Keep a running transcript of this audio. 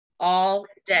all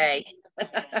day.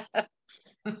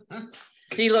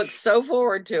 She looks so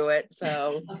forward to it.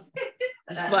 So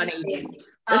that's funny.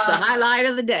 It's the highlight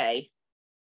of the day.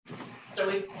 So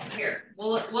he's here.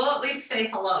 We'll at least say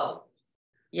hello.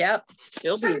 Yep,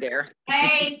 she'll be there.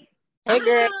 Hey. Hey,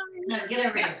 girl. No, get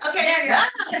over here. Okay, there you are.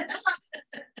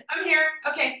 I'm here.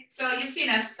 Okay, so you've seen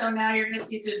us. So now you're gonna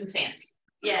see Susan's hands.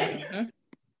 Yeah.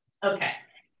 Okay.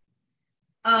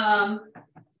 I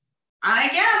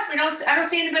guess I don't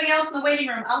see anybody else in the waiting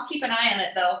room. I'll keep an eye on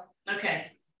it though.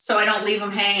 Okay. So I don't leave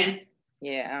them hanging.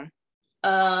 Yeah.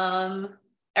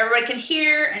 Everybody can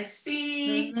hear and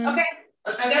see. Okay,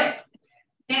 let's go.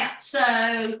 Yeah,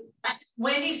 so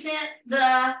Wendy sent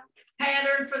the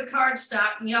pattern for the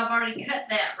cardstock, and y'all have already cut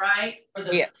that, right? For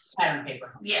the pattern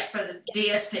paper. Yeah, for the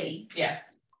DSP. Yeah.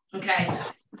 Okay.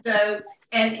 So,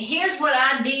 and here's what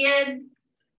I did.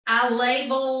 I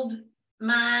labeled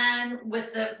mine with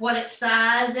what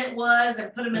size it was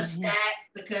and put them in a stack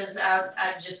because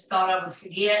I just thought I would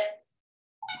forget.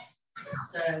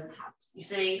 So you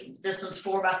see, this one's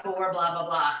 4x4, blah blah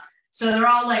blah. So they're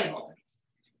all labeled.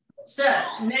 So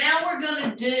now we're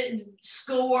going to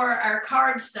score our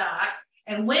cardstock.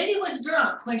 And Wendy was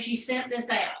drunk when she sent this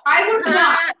out. I was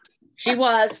not. She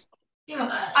was.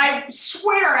 I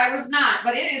swear I was not,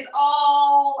 but it is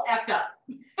all effed up.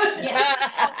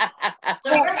 Yeah.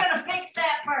 So we're going to fix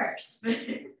that first.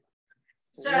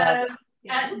 So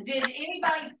did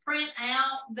anybody print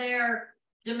out their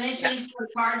dimensions for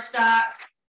cardstock?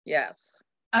 Yes.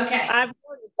 Okay. I've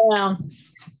written it down.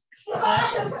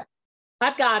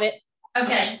 I've got it.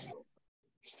 Okay.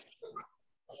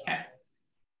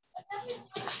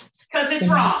 Because it's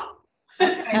wrong.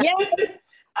 Yeah.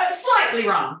 Slightly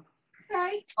wrong.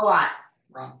 Okay. A lot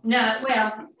wrong. No,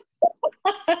 well.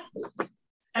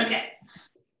 Okay.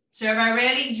 So everybody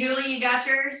ready? Julie, you got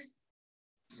yours?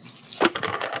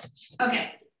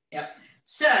 Okay. Yep.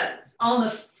 So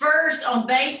on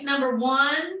base number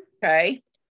 1. Okay.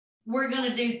 We're going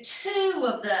to do 2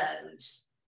 of those.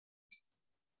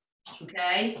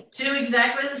 Okay. 2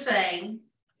 exactly the same.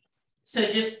 So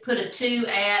just put a 2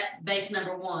 at base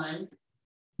number 1. Okay.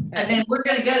 And then we're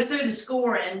going to go through the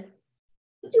scoring.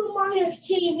 Do mine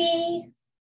TV.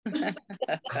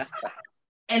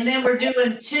 And then we're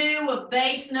doing 2 of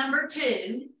base number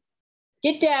 2.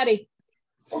 Get Daddy.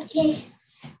 Okay.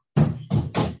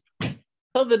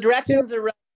 So the directions are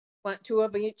right. Want 2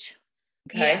 of each.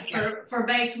 Okay. Yeah, for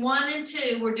base 1 and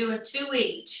 2, we're doing 2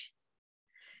 each.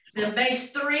 Then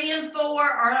base 3 and 4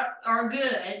 are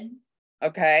good.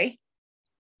 Okay.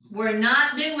 We're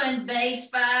not doing base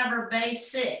 5 or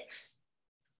base 6.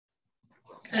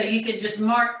 So you could just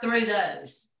mark through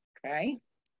those. Okay.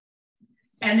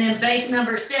 And then base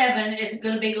number 7 is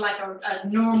going to be like a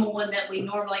normal one that we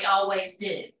normally always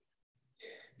do.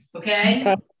 Okay?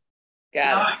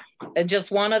 Got it. And just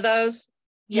one of those?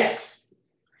 Yes.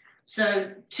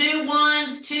 So 2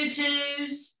 1s, 2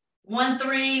 2s, 1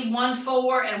 3, 1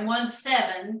 4, and 1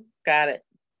 7. Got it.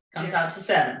 Comes out to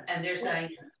 7. And there's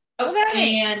Diane.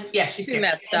 Okay. And yeah, she's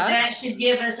messed up. That should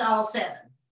give us all 7.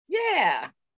 Yeah.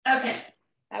 Okay.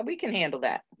 We can handle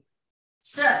that.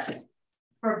 So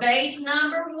for base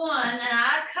number 1, and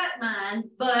I cut mine,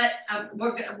 but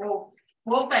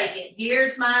we'll fake it.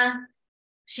 Here's my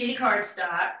sheet of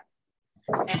cardstock,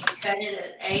 and cut it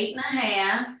at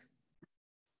 8.5.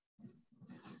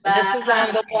 This is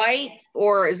on the white,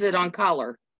 or is it on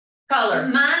color? Color.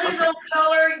 Mine is on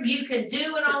color. You could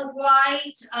do it on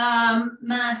white.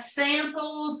 My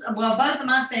samples, well, both of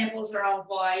my samples are on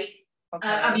white. Okay.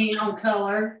 I mean on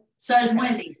color. So is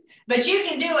Wendy's. But you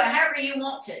can do it however you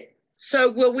want to.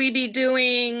 So will we be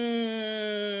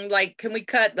doing, like, can we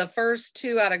cut the first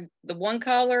 2 out of the one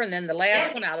color and then the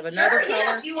last one out of another color?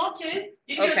 Yeah, if you want to.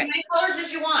 You can do as many colors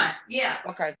as you want. Yeah.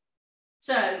 Okay.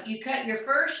 So you cut your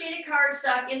first sheet of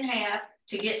cardstock in half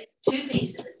to get 2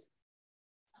 pieces.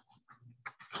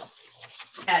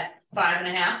 At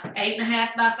 5.5.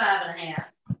 8.5 by 5.5.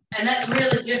 And that's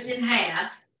really just in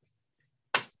half.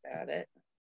 Got it.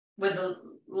 With the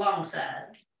long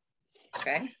side.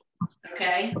 Okay.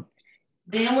 Okay.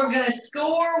 Then we're going to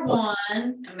score 1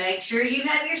 and make sure you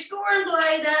have your scoring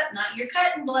blade up, not your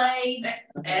cutting blade.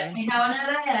 Ask me how I know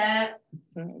that.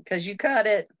 Because you cut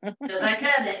it. Because I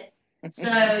cut it.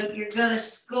 So you're going to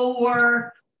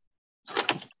score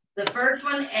the first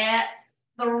one at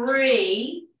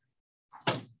 3.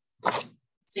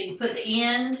 So you put the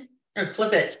end. Or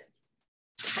flip it.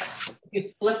 If you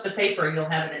flip the paper, you'll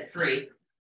have it at 3.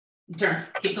 Turn.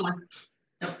 Keep going.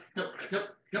 Nope. Nope. Nope.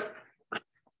 Nope.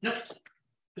 Nope.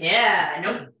 Yeah.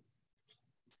 Nope.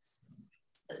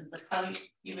 Isn't this how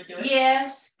you would do it?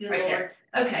 Yes. Good right Lord. there.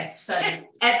 Okay. So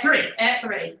at 3. At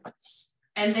 3.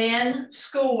 and then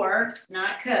score,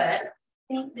 not cut.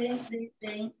 Ding, ding, ding,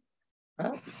 ding.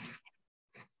 Oh.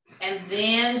 And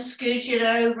then scooch it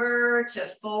over to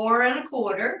 4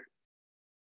 1/4.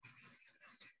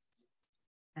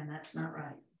 And that's not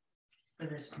right for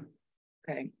this one.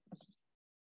 Okay.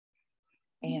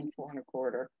 And 4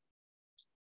 1/4.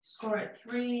 Score at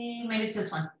 3. Maybe it's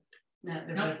this one. No,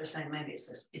 they're both the same. Maybe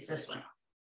it's this one.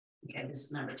 Okay, this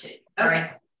is number 2. Sorry.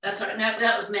 Okay, that's right. No,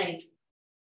 that was me.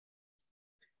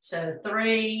 So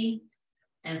 3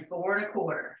 and 4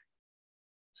 1/4.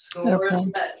 Score Okay.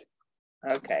 and cut.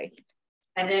 Okay.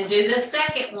 And then do the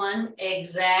second one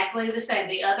exactly the same,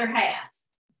 the other half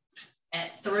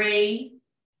at 3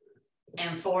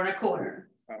 and 4 1/4.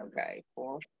 Okay.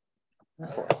 4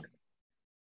 1/4.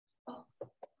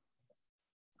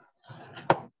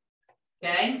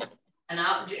 Okay, and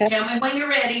I'll Okay. tell me when you're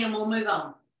ready and we'll move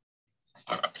on.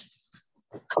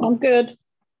 I'm good.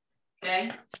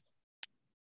 Okay.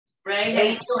 Ray, how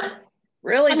you doing?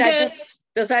 Really? I'm That good.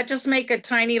 does that just make a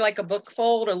tiny, like a book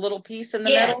fold, a little piece in the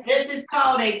Yes, middle? this is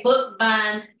called a book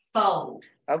bind fold.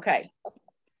 Okay.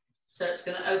 So it's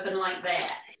going to open like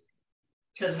that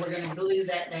because we're going to glue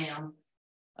that down.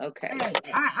 Okay.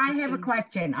 Hey, I have a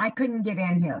question. I couldn't get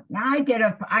in here. Now I did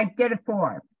a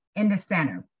 4 in the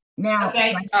center. Now,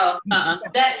 Okay. like, Oh,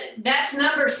 That's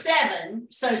number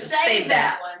 7. So save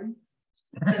that one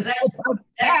because that's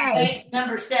okay. base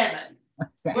number 7.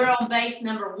 Okay. We're on base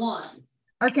number 1.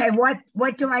 Okay, what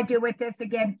do I do with this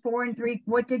again? 4 and 3.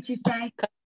 What did you say?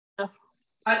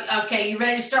 Okay, you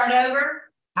ready to start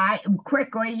over? I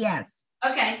quickly, yes.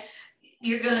 Okay,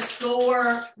 you're going to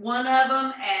score one of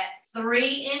them at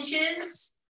 3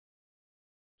 inches.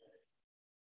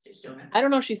 she's doing it. I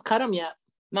don't know if she's cut them yet.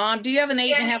 Mom, do you have an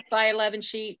 8 1/2 by 11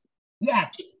 sheet?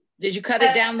 Yes. Did you cut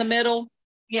it down the middle?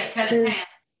 Yeah, cut it in half.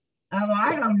 Oh,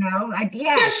 I don't know.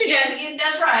 Yes, you did. Yeah,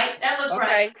 that's right. That looks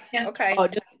right. Okay. Yeah. Okay. Oh,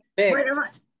 just big. Wait a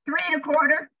minute. 3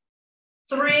 1/4.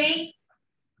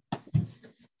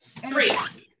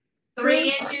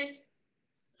 3 inches,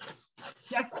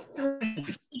 Just 3.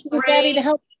 Daddy to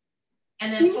help.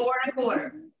 and then 4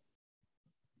 1/4.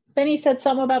 Benny said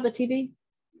something about the TV.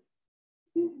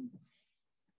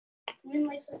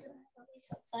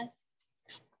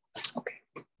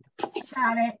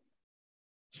 Got it.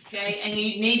 Okay, and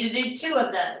you need to do 2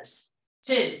 of those.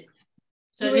 2.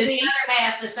 So do the other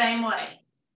half the same way.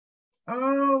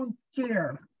 Oh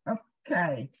dear.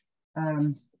 Okay. Oh,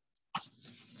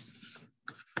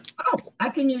 I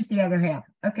can use the other half.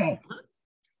 Okay.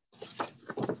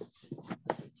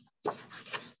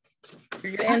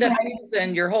 You're gonna end up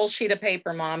using your whole sheet of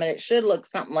paper, Mom, and it should look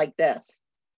something like this.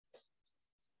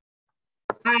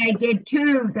 I did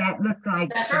 2 that looked like.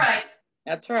 That's right.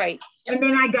 That's right. And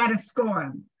then I got to score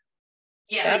them.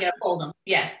 Yeah. You gotta fold them.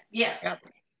 Yeah. Yeah. Yep.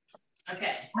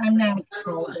 Okay. I'm not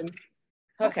Number 1. scoring.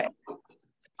 Okay.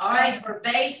 All right, for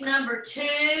base number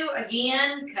 2,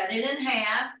 again, cut it in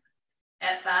half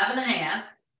at 5 1/2.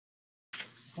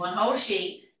 1 whole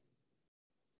sheet.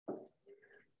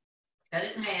 Cut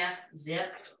it in half,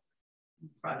 zip.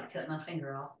 Probably cut my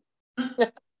finger off.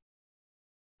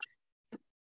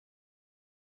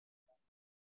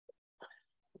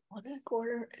 1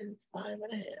 1/4 and 5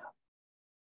 1/2.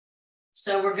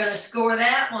 So we're gonna score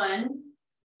that one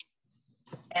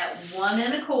at 1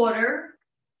 1/4.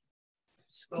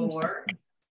 Score.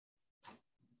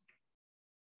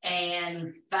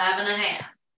 And 5 1/2.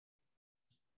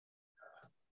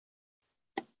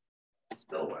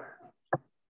 Score.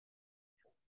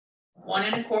 1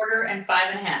 1/4 and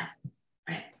 5 1/2.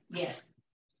 Right. Yes.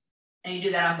 And you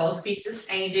do that on both pieces.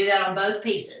 And you do that on both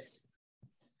pieces.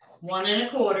 1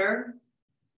 1/4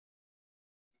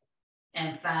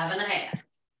 and 5 1/2.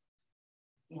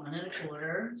 1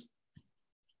 1/4.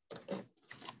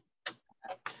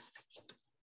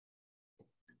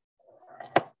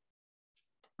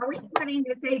 Are we cutting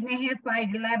this 8 1/2 by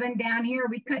 11 down here? Are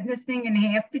we cutting this thing in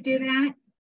half to do that?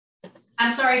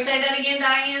 I'm sorry, say that again,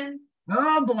 Diane.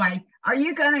 Oh boy, are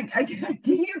you gonna,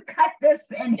 do you cut this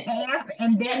in half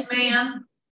and then? Yes, ma'am.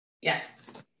 Yes.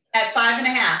 At 5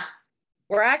 1/2.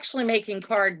 We're actually making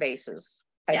card bases,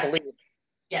 I Yeah. believe.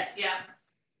 Yes. Yeah.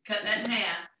 Cut that in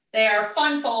half. They are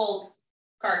fun fold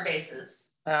card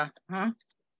bases. Huh?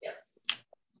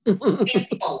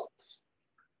 Fancy folds.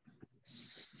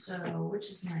 So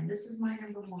which is mine? This is my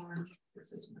number 1.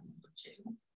 This is my number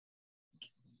 2.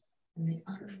 And the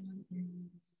other one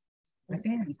I is.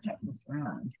 think I cut this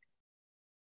wrong.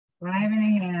 5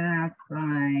 1/2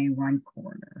 by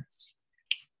 1/4.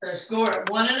 So score at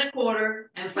 1 1/4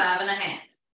 and 5 1/2.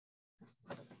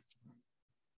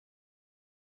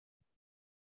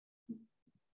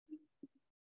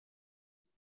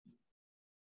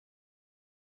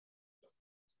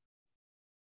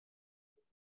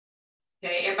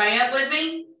 Okay, everybody up with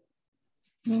me?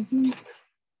 Mhm.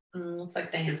 Looks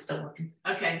like Diane's still working.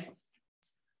 Okay.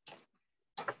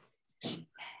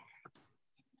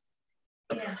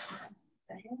 Yeah.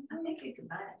 I think you can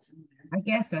buy it somewhere. I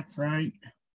guess that's right.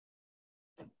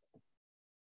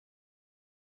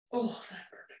 Oh,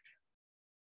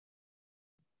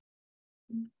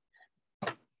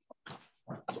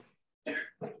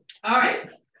 All right,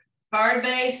 card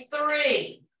base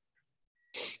 3.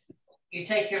 You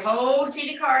take your whole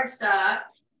sheet of cardstock,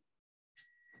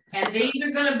 and these are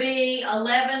going to be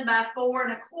 11 by 4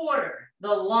 1/4,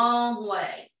 the long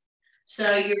way.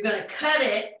 So you're going to cut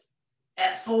it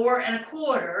at 4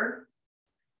 1/4,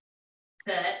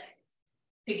 cut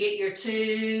to get your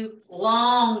 2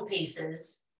 long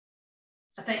pieces.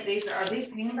 I think are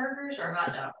these hamburgers or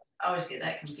hot dogs? I always get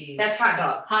that confused. that's hot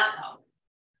dog. Hot dog.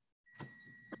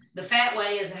 The fat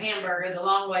way is a hamburger, the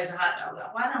long way is a hot dog.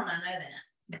 Why don't I know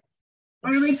that?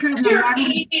 What are we cutting? You're a 11?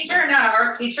 PE teacher, not an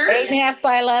art teacher. 8.5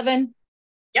 by 11.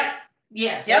 Yep.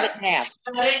 Yes. Yep. 8.5.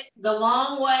 Cut it the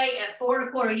long way at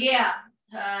 4 1/4.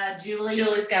 Yeah, Julie.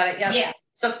 Julie's got it. Yep. Yeah.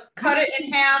 So cut it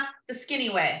in half the skinny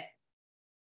way.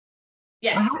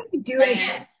 Yes. How do you do it?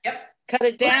 Yes. Yep. Cut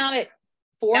it down at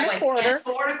 4 That way, 1/4. At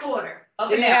 4 1/4. Up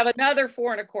Then and you down. have another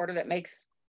 4 1/4 that makes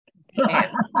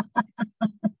half.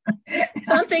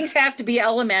 Some things have to be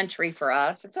elementary for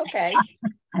us. It's okay.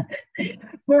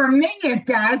 For me, it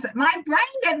does. My brain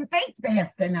doesn't think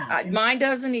fast enough. Mine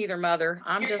doesn't either, Mother.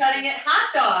 I'm You're just, cutting it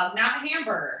hot dog, not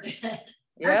hamburger.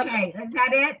 yep. Okay, is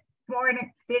that it?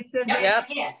 This is it? Yep.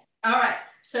 Yes. All right.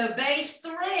 So base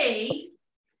 3,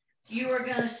 you are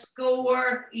going to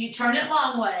score, you turn it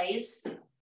long ways.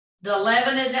 The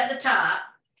 11 is at the top.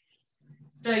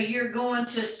 So you're going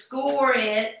to score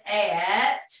it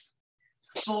at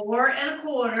 4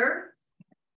 1/4.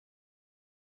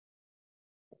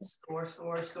 Score,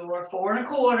 4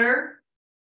 1/4.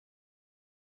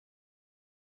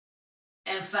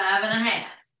 And 5 1/2.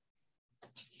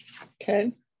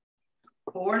 Okay.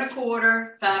 4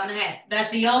 1/4, 5 1/2. That's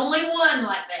the only one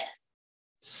like that.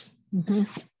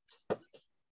 Mhm.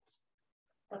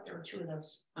 But there were 2 of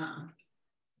those.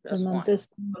 Just And then one. this.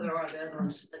 Well, there are the other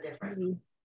ones, a different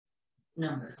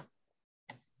number.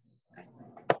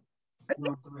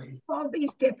 All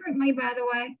these differently, by the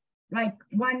way? Like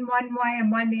one way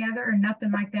and one the other, or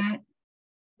nothing like that?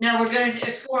 No, we're going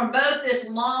to score them both this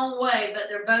long way, but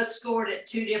they're both scored at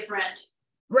 2 different,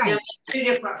 Right. 2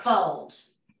 different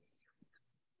folds.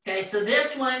 Okay, so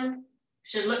this one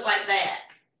should look like that.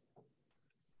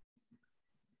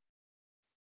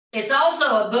 It's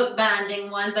also a bookbinding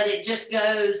one, but it just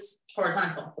goes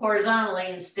Horizontal. horizontally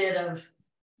instead of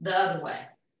the other way.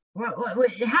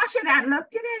 How should that look?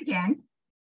 Do that again.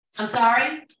 I'm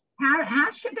sorry? How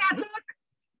should that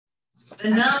look? The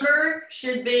number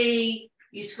should be,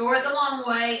 you score it the long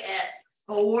way at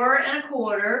 4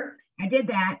 1/4. I did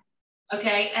that.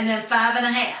 Okay, and then 5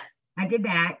 1/2. I did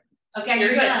that. Okay, You're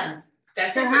you're good. done.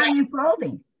 That's So it for how are that. you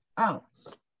folding? Oh,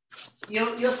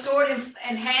 You'll score it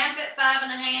in half at 5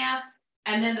 1/2,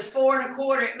 and then the 4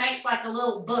 1/4, it makes like a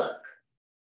little book.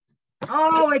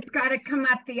 oh, it's got to come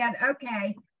up the other.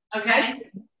 Okay. Okay?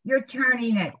 You're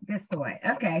turning it this way.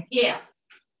 Okay. Yeah.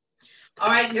 All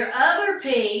right, your other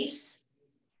piece,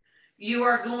 you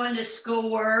are going to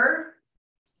score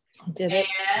I did it.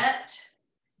 at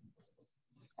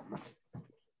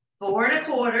 4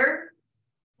 1/4,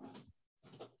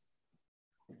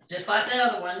 just like the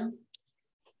other one.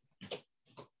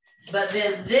 But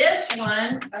then this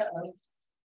one, uh-oh,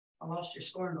 I lost your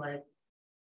scoring blade.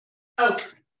 Oh,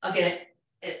 I'll get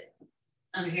it.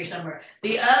 Under here somewhere.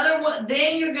 The other one,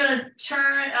 then you're gonna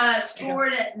score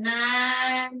it at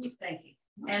 9, thank you,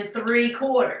 and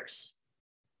 3/4.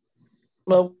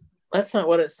 Well, that's not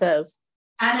what it says.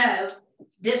 I know.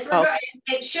 Disregard,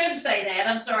 it should say that.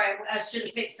 I'm sorry, I should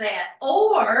have fixed that.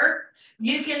 Or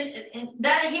you can,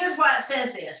 here's why it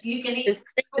says this. You can It's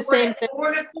the score same at thing.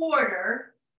 4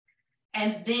 1/4,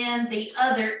 and then the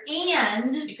other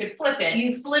end, You could flip it.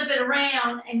 you flip it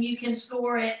around and you can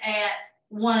score it at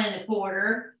 1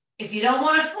 1/4. If you don't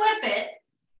want to flip it,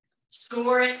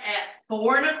 score it at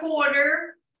 4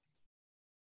 1/4,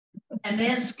 and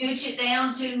then scooch it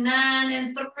down to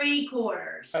 9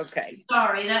 3/4. Okay.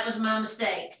 Sorry, that was my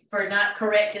mistake for not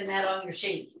correcting that on your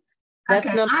sheet. That's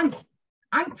Okay, number.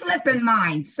 I'm flipping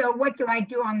mine. So what do I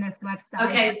do on this left side?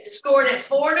 Okay, score it at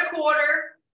 4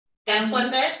 1/4 And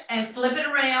flip it. and flip it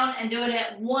around and do it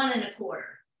at 1 1/4.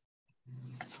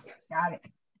 Got it.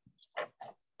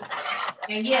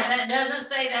 And yeah, that doesn't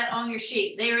say that on your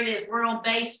sheet. There it is. We're on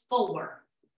base 4.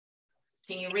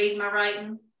 Can you read my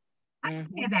writing? I have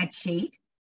that sheet.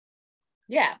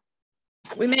 Yeah.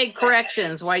 We made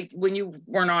corrections when you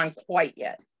weren't on quite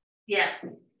yet. Yeah.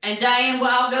 And Diane,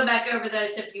 well, I'll go back over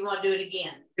those if you want to do it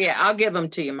again. Yeah, I'll give them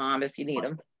to you, Mom, if you need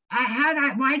them.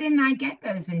 Why didn't I get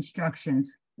those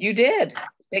instructions? You did.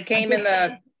 They came in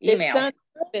the email. It's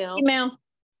on Email.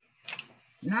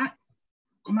 Not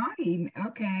my email.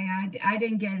 Okay, I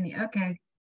didn't get any. Okay.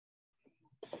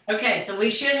 Okay, so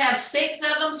we should have 6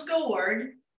 of them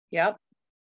scored. Yep.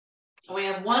 We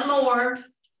have one more.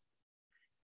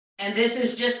 And this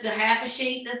is just the half a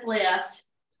sheet that's left.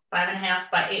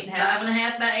 5.5 by 8.5.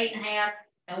 5.5 by 8.5.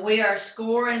 And we are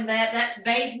scoring that. That's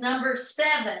base number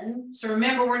 7. So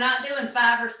remember, we're not doing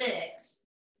 5 or 6.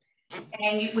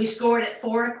 And we scored at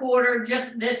 4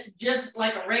 1/4. Just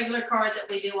like a regular card that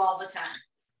we do all the time.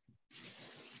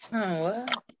 Oh, well.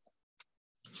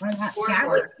 Well, that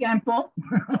was simple.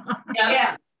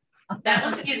 Yeah, That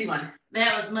one's an easy one.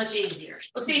 that was much easier.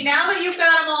 Well, see, now that you've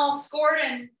got them all scored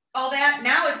and all that,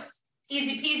 now it's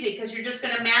easy peasy because you're just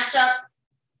gonna match up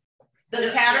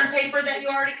the pattern paper that you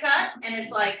already cut, and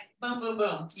it's like boom, boom,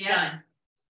 boom, Yeah.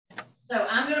 done. So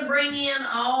I'm gonna bring in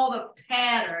all the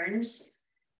patterns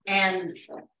and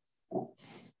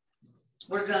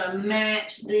we're gonna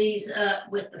match these up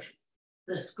with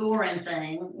the scoring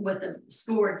thing, with the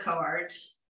scored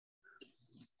cards.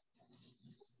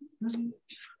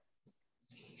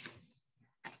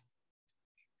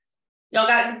 Y'all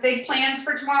got big plans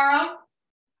for tomorrow?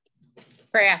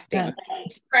 Crafting.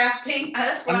 Crafting?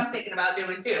 That's what I'm thinking about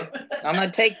doing too. I'm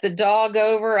gonna take the dog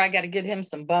over. I got to get him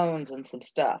some bones and some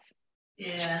stuff.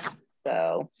 Yeah.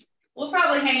 So We'll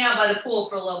probably hang out by the pool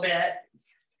for a little bit.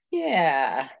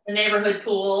 yeah, The neighborhood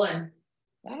pool, and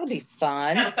that'll be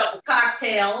fun. have a couple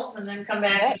cocktails and then come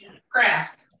back and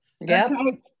craft. Yep.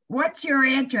 Okay, what's your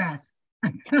address?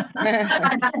 Come on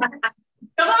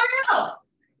out.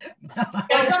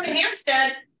 Gotta come to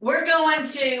Hampstead. We're going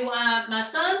to my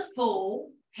son's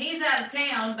pool. He's out of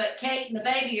town, but Kate and the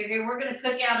baby are here. We're gonna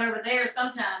cook out over there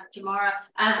sometime tomorrow.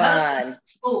 I hope Fun.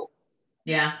 it's cool.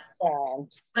 Yeah. Fun.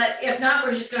 But if not,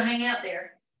 we're just gonna hang out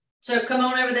there. So come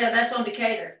on over there. That's on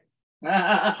Decatur.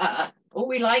 Oh,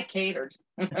 we like catered.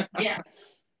 Yeah.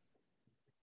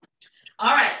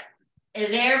 All right. Is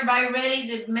everybody ready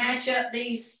to match up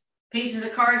these pieces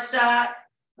of cardstock?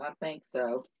 I think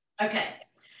so. Okay.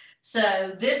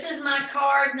 So this is my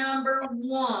card number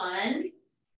 1.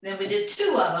 Then we did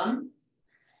 2 of them.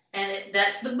 And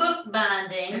that's the book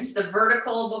binding. It's the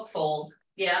vertical book fold.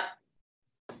 Yeah.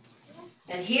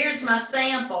 And here's my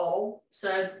sample.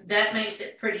 So that makes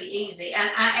it pretty easy.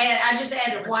 And I just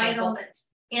added white on the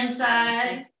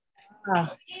inside.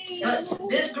 Oh. But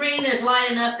this green is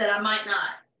light enough that I might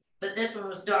not. But this one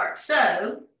was dark.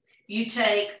 So you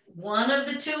take one of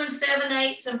the 2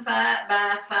 7/8 and 5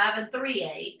 by 5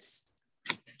 3/8,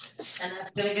 and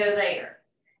that's going to go there.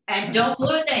 And don't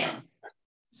glue it down.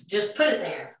 Just put it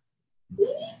there.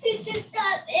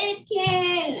 Stop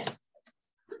itching.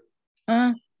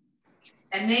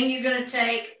 And then you're going to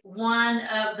take one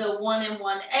of the 1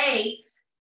 1/8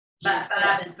 by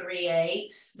 5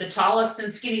 3/8. The tallest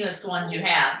and skinniest ones you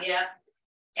have. Yep.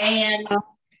 And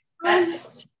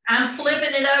I'm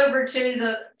flipping it over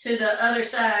to the other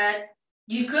side.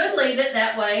 You could leave it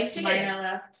that way too.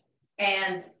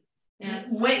 And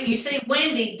when you see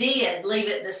Wendy did leave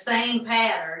it the same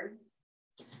pattern.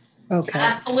 Okay.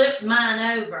 I flipped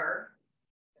mine over.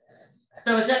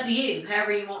 So it's up to you,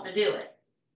 however you want to do it.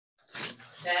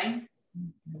 Okay.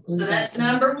 So that's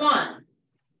number 1.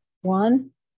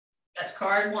 1. That's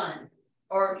card 1.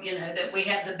 Or, that we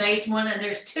have the base one, and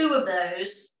there's 2 of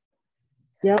those.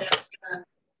 Yep. That we're gonna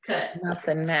cut.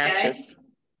 Nothing matches.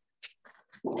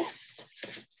 Okay.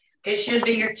 It should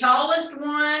be your tallest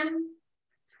one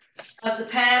of the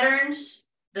patterns,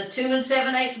 the 2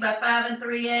 7/8 by 5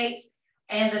 3/8,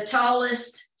 and the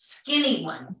tallest skinny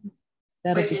one,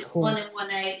 That'll which be is cool. 1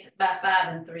 1/8 by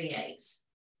 5 3/8.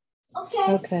 Okay.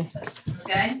 Okay.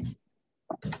 Okay.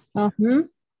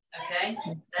 Okay.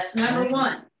 That's number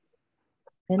 1.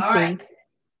 And All 2. right.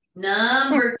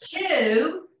 Number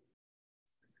 2.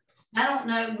 I don't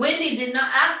know. Wendy did not.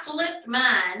 I flipped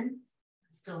mine.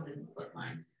 Still didn't flip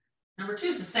mine. Number 2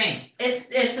 is the same. It's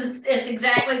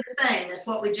exactly the same. That's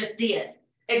what we just did.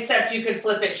 Except you could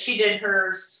flip it. She did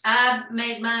hers. I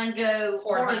made mine go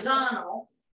Horizontal.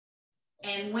 horizontal,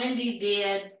 and Wendy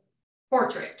did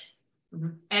portrait.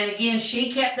 Mhm. And again,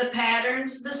 she kept the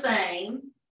patterns the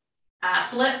same. I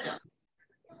flipped them.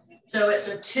 So it's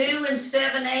a 2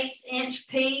 7/8 inch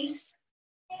piece,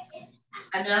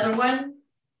 another one,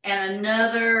 and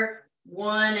another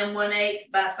 1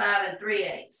 1/8 by 5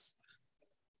 3/8.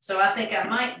 So I think I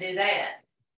might do that.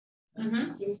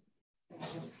 Mm-hmm.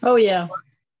 Oh, yeah.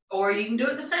 Or you can do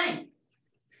it the same.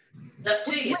 It's up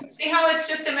to you. See how it's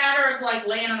just a matter of like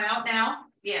laying them out now?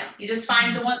 Yeah, You just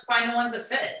find the ones that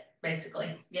fit,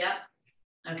 basically. yeah.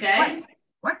 Okay.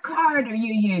 What card are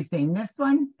you using? This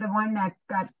one? The one that's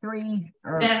got 3?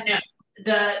 Or... Then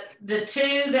the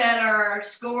 2 that are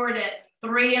scored at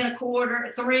 3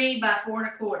 1/4, 3 by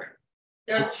 4 1/4.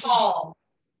 They're tall,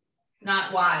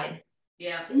 not wide.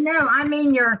 Yeah. No, I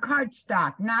mean your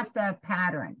cardstock, not the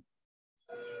pattern.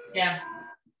 Yeah.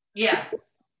 Yeah.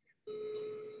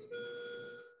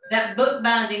 That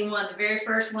bookbinding one, the very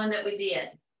first one that we did.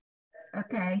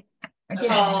 Okay.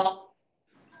 Tall.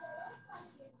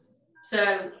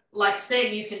 So, like I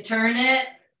said, you can turn it,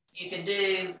 you can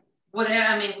do whatever.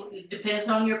 I mean, it depends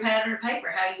on your pattern of paper,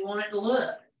 how you want it to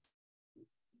look.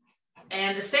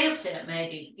 And the stamps in it,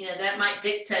 maybe, you know, that might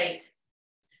dictate.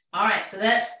 All right, so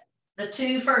that's the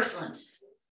 2 first ones.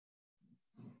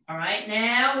 All right,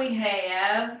 now we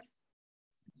have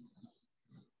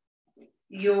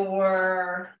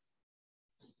your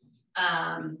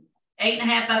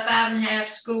 8.5 by 5.5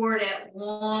 scored at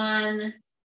 1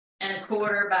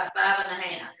 1/4 by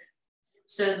 5.5.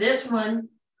 So this one,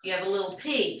 you have a little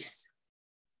piece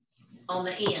on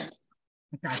the end.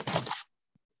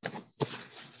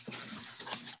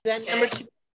 Then number 2.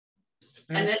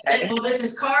 And well, this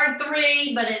is card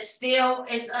 3, but it's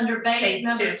under base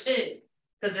number 2.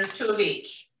 Because there's 2 of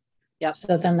each. Yep.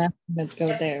 So then that would go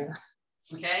there.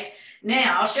 Okay.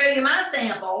 Now I'll show you my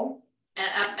sample. And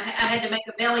I had to make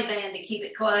a belly band to keep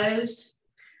it closed.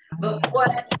 But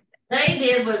what they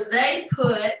did was they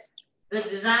put the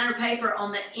designer paper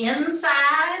on the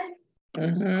inside,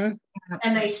 and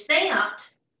they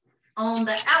stamped on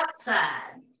the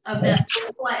outside of that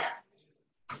flap.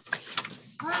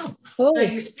 Oh. So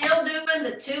you're still doing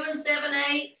the 2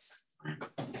 7/8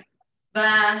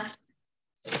 by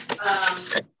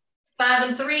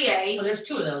 5 3/8. So there's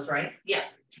 2 of those, right? Yeah.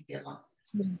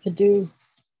 To do.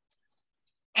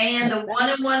 And the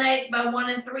 1 1/8 by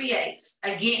 1 3/8.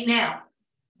 Again, now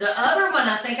the other one,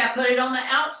 I think I put it on the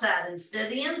outside instead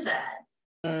of the inside.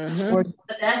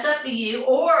 But that's up to you.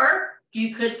 Or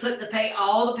you could put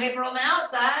all the paper on the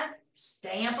outside,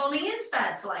 stamp on the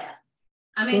inside flat.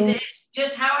 I mean, it's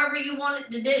just however you want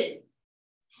it to do.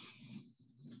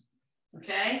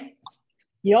 Okay.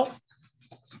 Yep.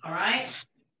 All right.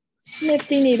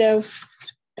 Nifty neato.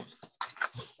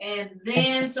 And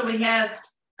then, so we have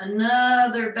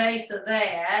another base of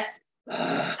that.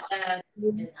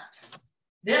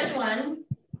 This one,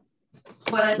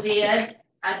 what I did,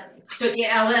 I took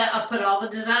it, I put all the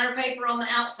designer paper on the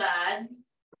outside,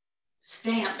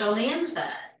 stamped on the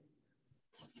inside.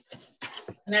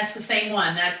 And that's the same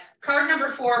one. That's card number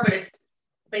 4, but it's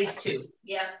base 2.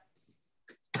 Yeah.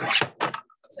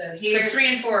 So There's here's 3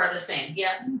 and 4 are the same.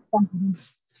 Yeah.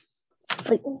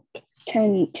 Like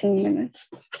 2 minutes.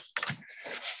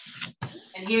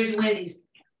 And here's Wendy's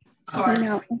So card.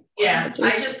 now, Yeah, I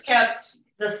just kept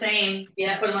the same.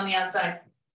 Yeah, put them on the outside.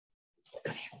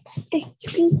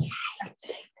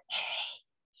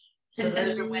 So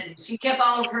those are Wendy's. She kept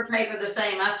all of her paper the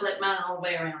same. I flipped mine all the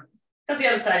way around. Because the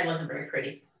other side wasn't very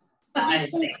pretty. I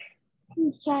didn't think.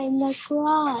 inside the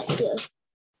garage.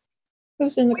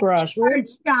 Who's in the garage? Where?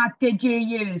 Cardstock did you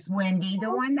use, Wendy? The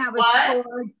one that was What?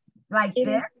 scored like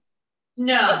this?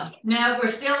 No. Now we're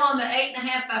still on the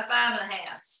 8.5 by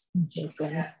 5.5.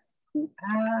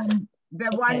 The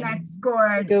one that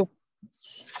scored. Go.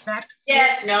 That's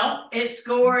Yes. No. It's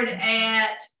scored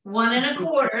at 1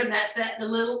 1/4, and that's this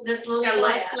little Got a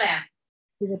little flat. flat.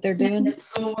 See what they're doing? It's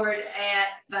scored at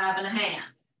 5.5.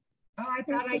 Oh, I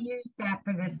thought I used that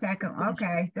for the second.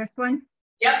 Okay, this one.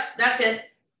 Yep, that's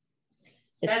it.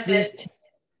 It's That's these it. 2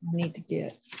 I need to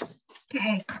get.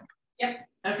 Okay.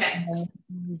 Okay.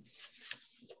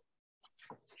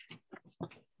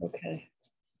 Okay.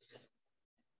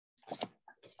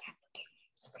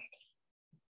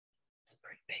 It's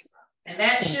pretty paper. And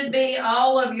that should be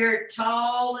all of your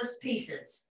tallest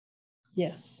pieces.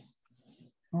 Yes.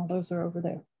 All those are over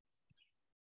there.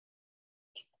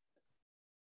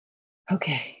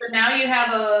 Okay. So now you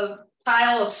have a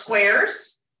pile of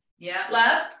squares Yeah.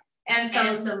 left and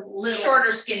And some little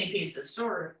shorter skinny pieces.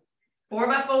 shorter 4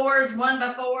 by 4s, 1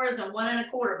 by 4s, and 1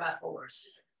 1/4 by 4s.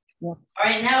 Yeah. All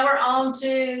right, now we're on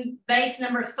to base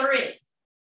number 3.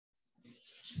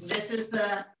 This is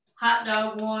the hot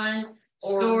dog one,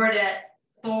 scored at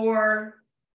 4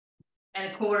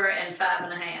 1/4 and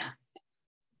 5.5.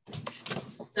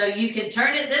 So you can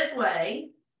turn it this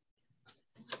way,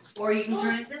 or you can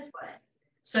turn it this way.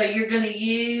 So you're going to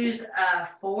use a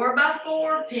 4 by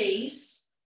 4 piece.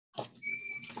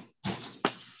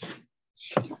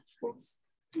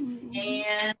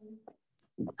 And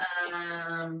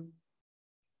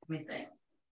let me think.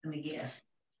 Let me guess.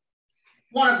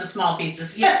 One of the small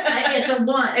pieces. Yeah, it's a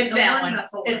one. It's a that one one. by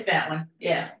four. It's that one.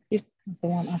 Yeah. That's the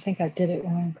one. I think I did it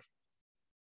wrong.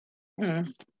 Hmm.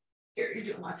 Here, you're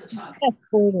doing lots of talking. I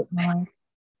pulled it wrong.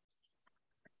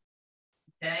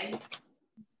 Okay.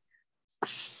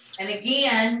 And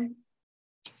again,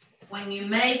 when you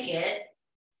make it,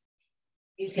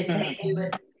 you can do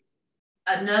it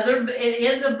another, it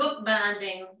is a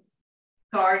bookbinding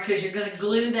card because you're going to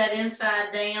glue that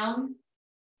inside down.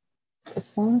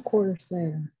 It's 1/4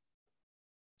 there.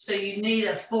 So you need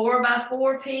a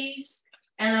 4x4 piece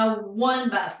and a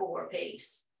 1x4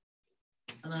 piece.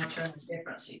 And I'll turn the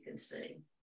difference so you can see.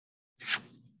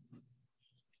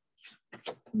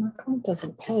 My card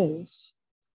doesn't close.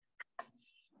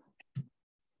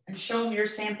 And show them your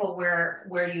sample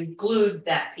where you glued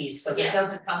that piece so that it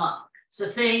doesn't come up. So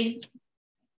see,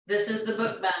 this is the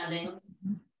bookbinding.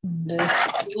 This.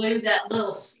 Glue that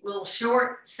little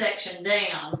short section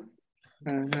down.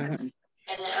 Mhm. And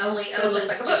it only So it looks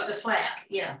opens like a just the flap.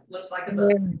 Yeah, looks like a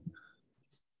book.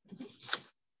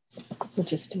 We'll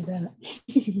just do that.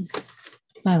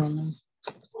 I don't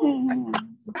know.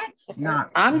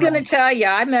 Not I'm gonna tell you,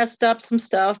 I messed up some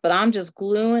stuff, but I'm just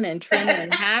gluing and trimming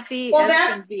and happy Well,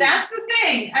 as can be. that's the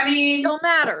thing. I mean, Don't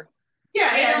matter.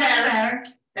 yeah, it Yeah, don't doesn't matter.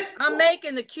 matter. I'm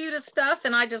making the cutest stuff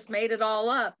and I just made it all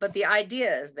up, but the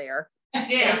idea is there.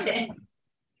 Yeah.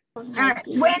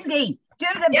 Wendy, do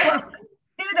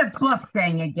the book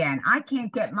thing again. I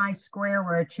can't get my square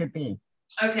where it should be.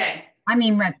 Okay. I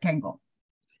mean rectangle.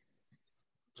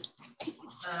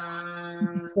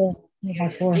 I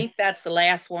think that's the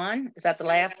last one. Is that the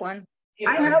last one?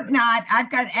 I hope not.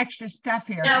 I've got extra stuff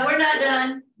here. No, we're not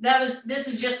done. This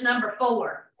is just number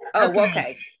 4. Oh,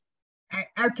 Okay. okay.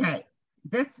 Okay.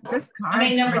 This card. I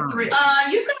mean number 3. You got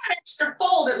an extra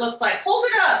fold, it looks like. Hold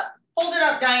it up. Hold it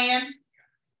up, Diane.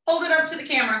 Hold it up to the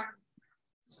camera.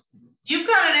 You've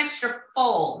got an extra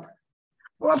fold.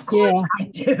 Well, of course I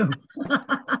do.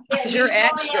 Yeah, You're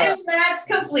extra. That's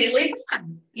completely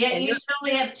fine. Yeah, you should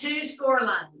only have 2 score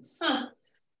lines. Huh.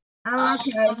 Oh,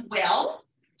 okay.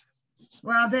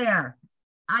 Well, there.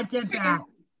 I did that.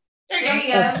 There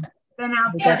you go. Then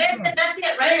I'll Yeah, fix that's it. it. That's it.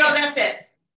 there Right you go, there. that's it.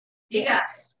 You got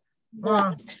it.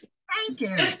 Well, thank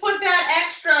you. Just put that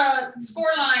extra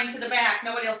score line to the back.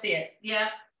 Nobody will see it. Yeah.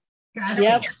 Got it.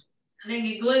 Yep. And then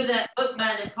you glue that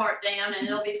bookbinding part down and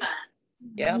it'll be fine.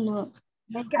 Yep. Look.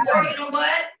 Got Or it. you know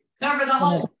what? Cover the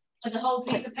whole with the whole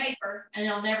piece of paper and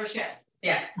it'll never show.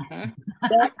 Yeah.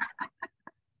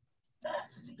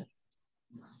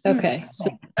 Okay. So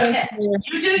Okay. You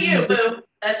do you, boo.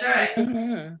 That's right.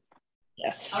 Mhm.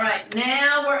 yes. All right,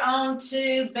 now we're on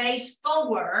to base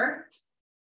 4,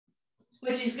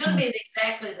 which is going to be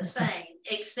exactly the same,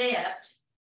 except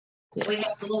we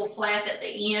have a little flap at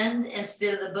the end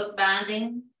instead of the book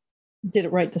binding. Did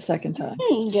it right the second time.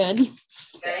 Good.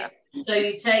 Okay, so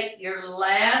you take your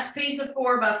last piece of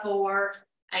 4x4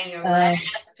 and your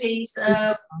last piece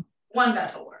of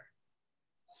 1x4.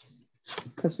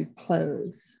 Because we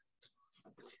close.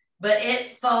 But it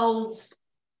folds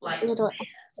like Little-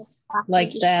 this.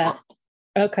 Like that.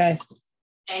 Okay.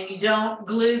 And you don't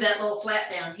glue that little flap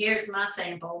down. Here's my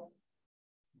sample.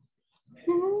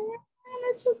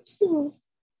 That's so cute.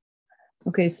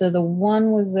 Okay, so the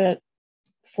one was at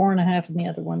 4.5 and the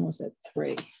other one was at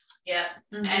 3. Yeah,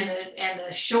 and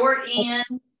the short end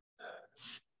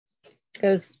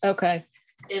Goes, okay.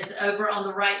 is over on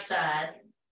the right side.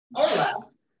 Oh,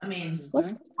 well. I mean, What?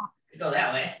 you go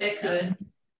that way. It could.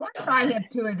 What if I have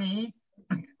 2 of these?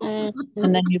 And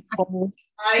then you fold.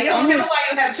 I don't know why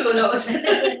you have 2 of those.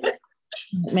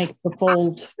 It makes the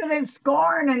fold. So they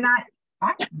scoring and not.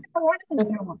 Okay.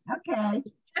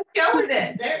 Let's go with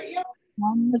it. There you go.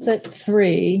 One was at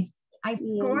 3. I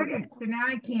scored it, so now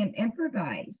I can't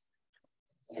improvise.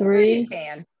 3. You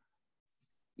can.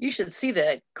 You should see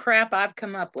the crap I've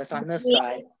come up with on this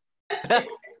side.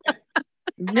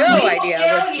 No We will idea.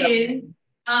 tell what's you,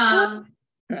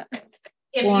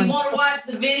 if One. you want to watch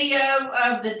the video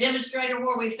of the demonstrator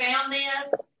where we found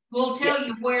this, we'll tell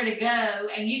you where to go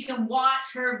and you can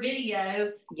watch her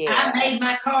video. Yeah. I made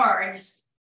my cards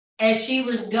as she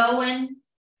was going.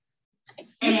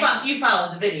 You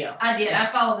followed the video. I did. I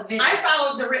followed the video. I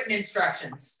followed the written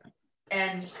instructions,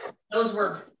 and those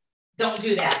were, don't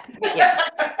do that.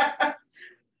 Yeah.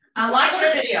 I like Watch the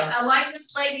this. video. I like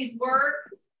this lady's work.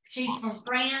 She's from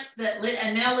France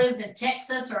and now lives in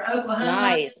Texas or Oklahoma.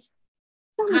 Nice.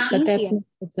 But that's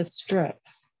it's a strip.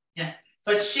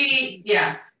 But she,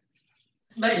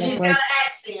 But she's Like- got an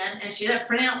accent and she doesn't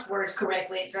pronounce words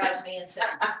correctly. It drives me insane.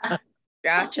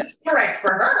 Gotcha. it's correct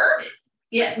for her.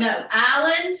 Yeah, no,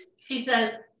 island. She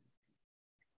says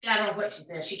I don't know what she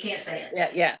says. She can't say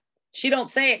it. Yeah. She don't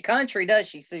say it country, does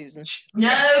she, Susan?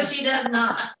 No, she does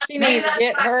not. She needs to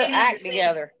get her act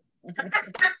together.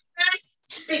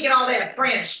 Speaking all that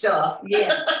French stuff.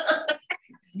 Yeah.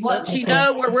 What she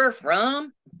know where we're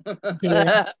from?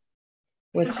 Yeah.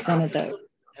 With Canada.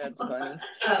 That's funny.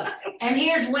 Oh, and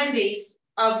here's Wendy's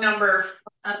Of base number.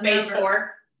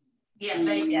 4. Yeah,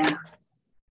 base Yeah. 4.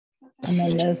 And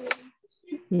then this,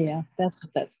 yeah, that's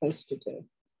what that's supposed to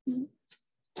do.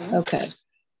 Okay.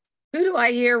 Who do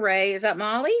I hear, Ray? Is that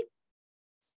Molly?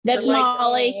 That's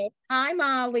Molly. Hi,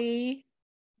 Molly.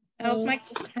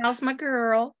 How's my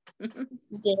girl?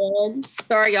 Good.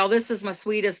 Sorry, y'all. This is my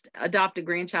sweetest adopted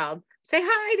grandchild. Say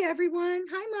hi to everyone.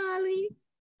 Hi, Molly.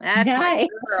 That's my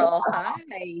girl. Hi.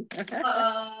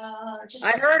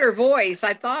 I heard her voice.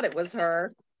 I thought it was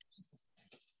her.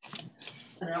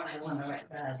 I don't have one of the right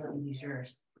size. Let me use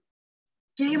yours.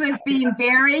 She was being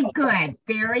very good,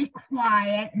 very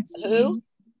quiet. Who?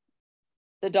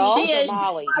 The dog She or is.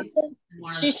 Molly?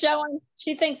 She's showing,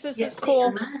 she thinks this Yes, is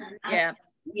cool. mine, Yeah.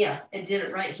 Yeah, it did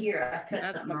it right here. I cut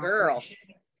That's something my off. girl.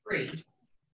 3.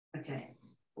 Okay.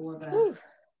 4 by. Whew.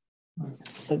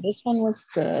 So this one was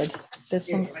good. This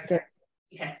Here, one's right good.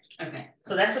 there. Okay.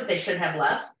 So that's what they should have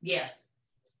left? Yes,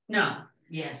 No.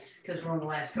 yes, because we're on the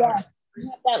last Yeah. card.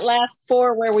 That last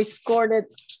 4 where we scored it,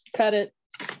 cut it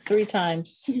 3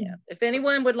 times. Yeah. If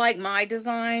anyone would like my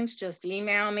designs, just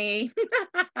email me.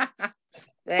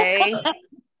 They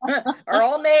are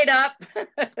all made up.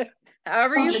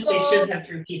 However you Just they fold. should have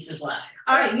 3 pieces left.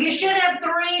 All right, you should have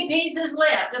 3 pieces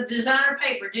left of designer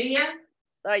paper, do you?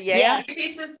 Yeah. 3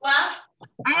 pieces left?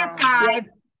 I have 5.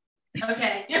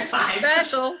 Okay. You're 5.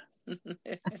 Special.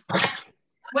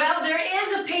 Well, there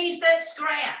is a piece that's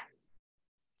scrap.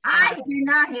 I do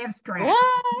not have scratch.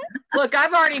 What? Look,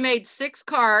 I've already made 6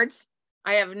 cards.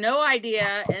 I have no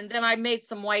idea. And then I made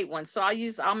some white ones. So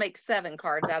I'll make 7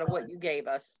 cards out of what you gave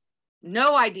us.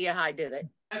 No idea how I did it.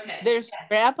 Okay. There's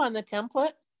scrap on the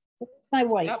template? It's my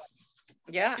white. Yep.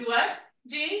 Yeah. Do what,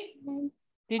 G?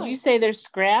 Did you say there's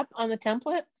scrap on the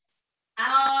template?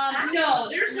 No,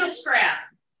 there's no scrap.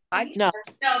 No.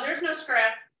 No, there's no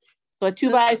scrap. So a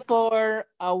 2x4,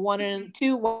 a 1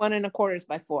 1.25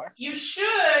 by 4. You should,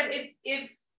 if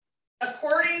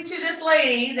according to this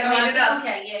lady that made it up,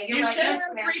 Okay, yeah, you you're right. should have no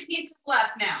scrap. 3 pieces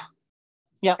left now.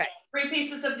 Yep. Okay. 3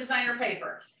 pieces of designer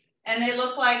paper. And they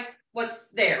look like what's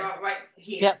there. Right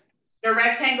here. Yep. The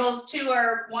rectangles,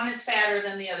 1 is fatter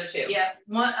than the other 2. Yeah,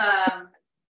 one, a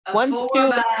One's 4 2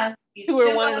 by, 2 or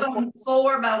 2 1 of them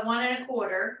 4 by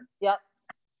 1.25. Yep.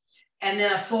 And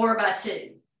then a 4 by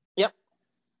 2. Yep.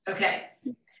 Okay.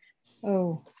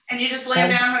 Oh, And you just lay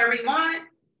them down wherever you want it.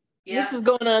 Yeah. This is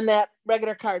going on that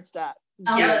regular cardstock.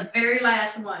 On Yeah. the very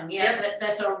last one, yeah, Yep.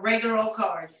 that's a regular old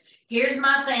card. Here's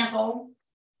my sample.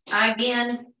 I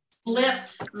again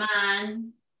flipped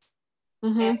mine,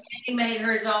 Mhm. and Wendy made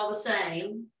hers all the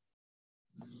same.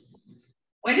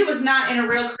 Wendy was not in a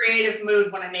real creative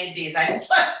mood when I made these. I just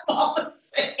left them all the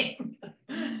same.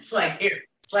 She's like, here,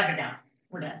 slap it down.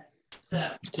 We're done. So,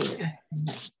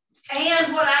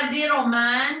 and what I did on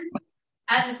mine,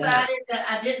 I decided that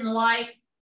I didn't like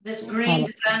this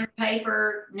green designer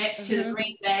paper next to the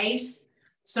green base.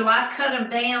 So I cut them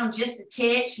down just a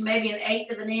titch, maybe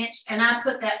 1/8 of an inch, and I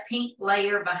put that pink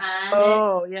layer behind it.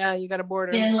 Oh, yeah, you got a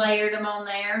border. Then layered them on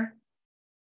there.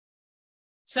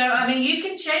 So, I mean, you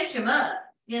can change them up,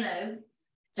 you know.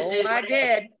 to do I whatever.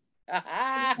 did.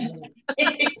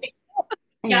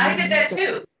 Yeah, I did that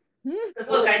too. Because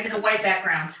look, I did a white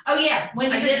background. Oh, yeah.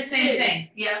 Wendy I did the same too.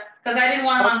 thing. Yeah. Because I didn't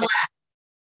want them on black.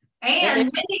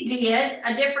 And Wendy did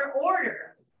a different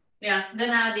order Yeah.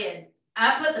 than I did.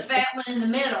 I put the fat one in the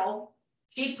middle.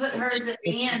 She put hers at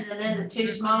the end, and then the 2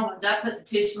 small ones. I put the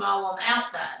 2 small on the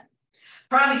outside.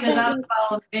 Probably because I was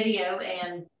following the video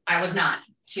and I was not.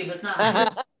 she was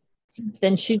not.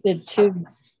 then she did 2.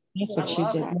 That's what she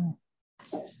did.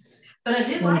 But I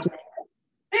did like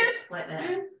that. Like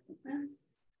that.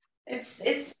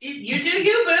 It's you do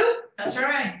you, boo. That's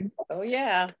right. Oh,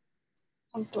 yeah.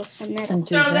 And So do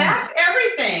that. that's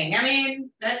everything. I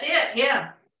mean, That's it.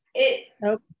 Yeah. it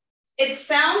Nope. it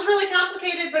sounds really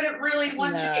complicated, but it really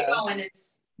once you get No. going,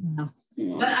 it's No.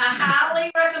 But I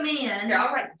highly recommend. here,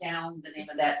 I'll write down the name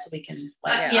of that so we can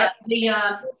like Yeah.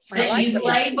 That like you the-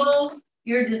 label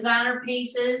your designer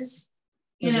pieces,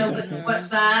 you know, with Mhm. what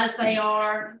size they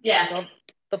are. yeah.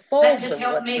 The folds just are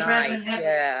helped what's me rather than nice. have to-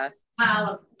 Yeah. Pile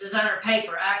of designer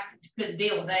paper. I couldn't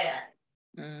deal with that.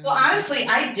 Mhm. Well, honestly,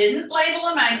 I didn't label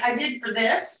them. I did for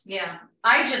this. Yeah.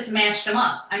 I just matched them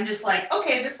up. I'm just like,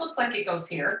 okay, this looks like it goes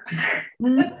here.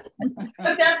 But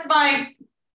that's my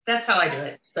That's how I do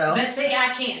it. So. But see,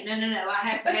 I can't. No. I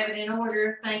have to have it in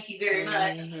order. Thank you very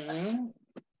much.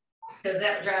 Because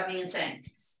that would drive me insane.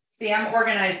 See, I'm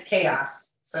organized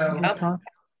chaos. So.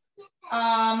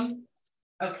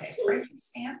 Okay. Frankie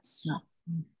stamps. No.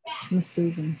 Miss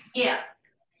Susan. Yeah.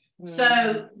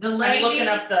 So the lady. I'm looking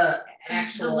up the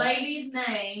actual. The lady's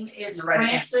name is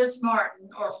Frances Martin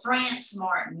or France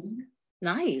Martin.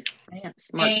 Nice.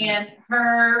 France Martin. And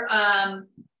her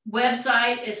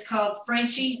website is called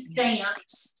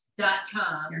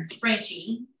FrenchieStamps.com.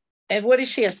 Frenchie. And what is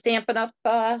she, a Stampin' Up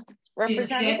representative? She's a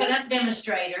Stampin' Up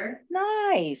demonstrator.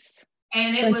 Nice.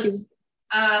 And it was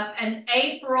an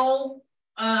April,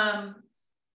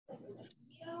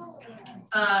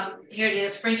 here it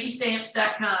is,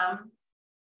 FrenchieStamps.com.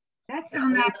 That's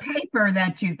on that paper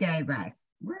that you gave us.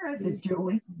 Where is it,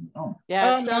 Julie? Oh,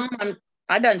 yeah. Mom,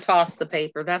 I done tossed the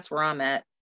paper. That's where I'm at.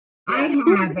 I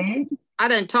haven't. I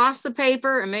done tossed the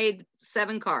paper and made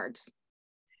 7 cards.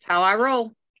 That's how I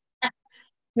roll.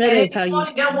 That is how you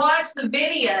want to go watch the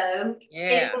video.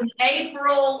 Yeah. It's an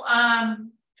April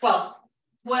 12th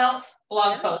blog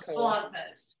post.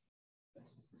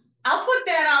 I'll put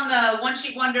that on the One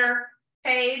Sheet Wonder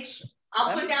page.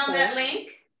 I'll put down that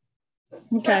link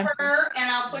for her, and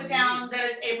I'll put down that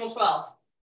it's April 12th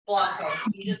blog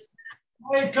post. You just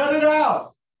cut it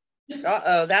out.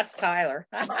 Uh-oh, that's Tyler.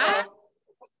 Hi,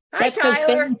 that's because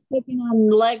Ben's picking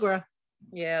on Allegra.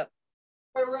 Yeah.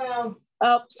 Around.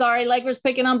 Oh, sorry, Allegra's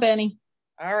picking on Benny.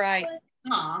 All right.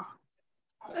 Aw.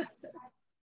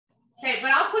 Okay,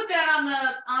 but I'll put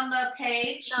that on the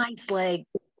page. Nice leg.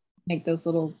 Make those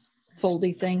little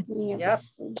foldy things. Yep.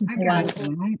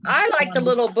 I like the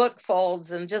little book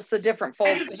folds and just the different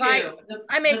folds. I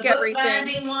make everything.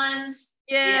 Binding ones.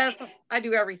 Yes, yeah. I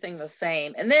do everything the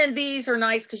same. And then these are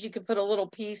nice because you can put a little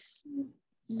piece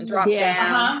and drop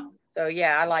down. So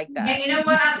yeah, I like that. And you know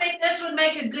what? I think this would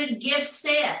make a good gift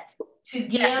set to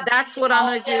give. Yeah, that's what I'm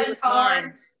going to do with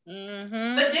cards.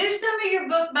 But do some of your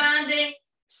book binding,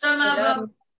 some of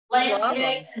them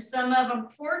landscape, and some of them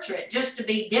portrait, just to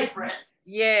be different.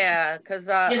 Yeah, because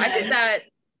I did that.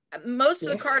 Most of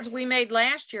the cards we made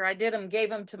last year, I did them, gave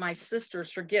them to my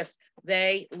sisters for gifts.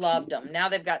 They loved them. Now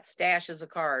they've got stashes of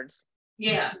cards.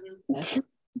 Yeah. And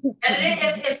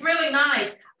it's really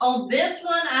nice. On this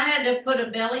one, I had to put a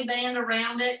belly band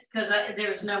around it because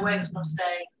there's no way it's going to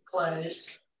stay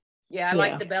closed. Yeah, I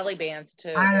like the belly bands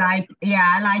too. I like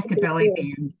the belly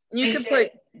band. You can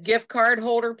put gift card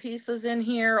holder pieces in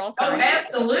here. All kinds. Oh,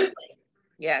 absolutely.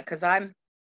 Yeah, because I'm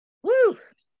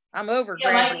over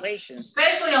graduation. Like,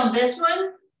 especially on this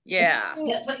one. Yeah.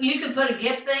 You can put a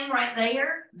gift thing right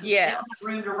there. Yes.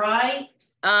 Room to write.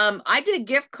 I did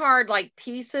gift card like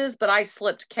pieces, but I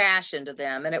slipped cash into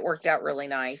them and it worked out really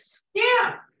nice.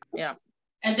 Yeah. Yeah.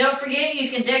 And don't forget,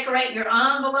 you can decorate your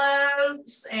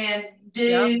envelopes and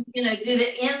do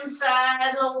the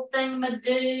inside little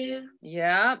thingamadoo.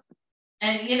 Yep.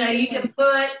 And you can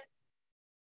put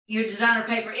your designer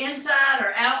paper inside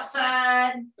or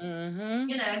outside.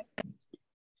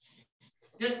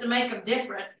 Just to make them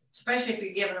different, especially if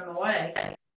you're giving them away.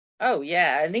 Oh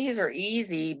yeah, and these are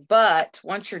easy, but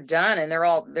once you're done and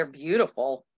they're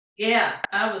beautiful. Yeah,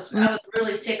 I was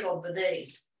really tickled with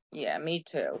these. Yeah, me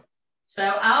too.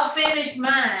 So I'll finish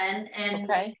mine and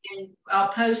I'll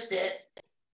post it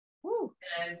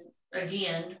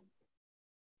again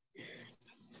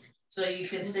so you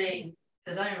can see,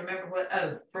 because I don't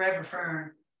remember Forever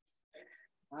Fern,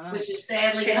 which is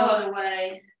sadly going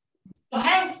away. Well,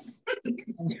 hey.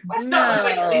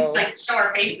 No. These like show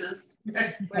our faces.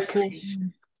 There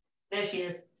she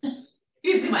is.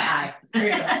 You see my eye. There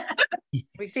you go.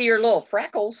 We see your little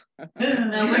freckles. No,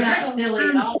 we're not silly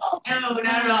at all. No,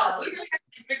 not at all. We're just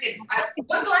freaking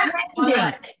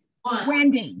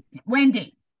one.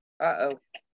 Wendy. Uh-oh.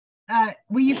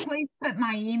 Will you please put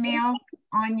my email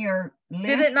on your list?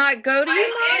 Did it not go to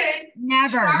you?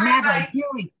 Never.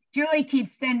 Julie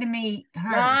keeps sending me her.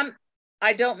 Mom,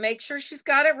 I don't make sure she's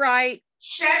got it right.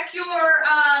 Check your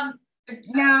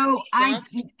No, I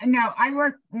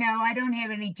don't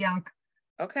have any junk.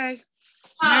 Okay.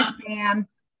 No spam.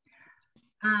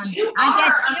 You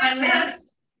are on my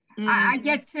list. I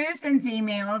get Susan's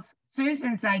emails.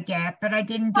 Susan's I get, but I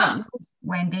didn't get yours,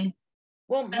 Wendy.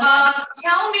 Well,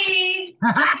 tell me,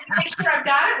 make sure I've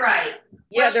got it right.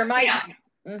 Yeah, there might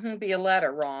be a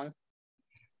letter wrong.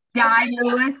 Di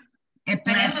Lewis.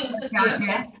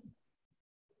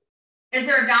 Is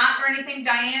there a dot or anything?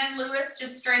 Diane Lewis,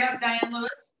 just straight up Diane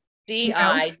Lewis?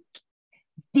 D-I.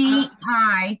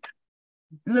 D-I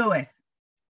Lewis.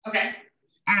 Okay.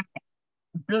 At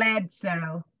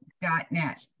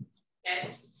Bledsoe.net. Okay.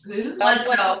 Who?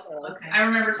 Bledsoe. Okay. I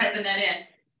remember typing that in.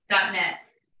 .net.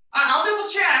 I'll double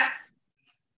check.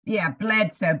 Yeah,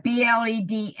 Bledsoe,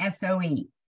 BLEDSOE.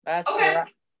 That's Okay.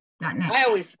 correct. .net. I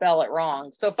always spell it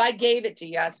wrong. So if I gave it to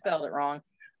you, I spelled it wrong.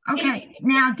 Okay,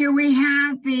 now do we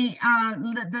have the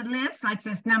list like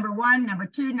this number 1, number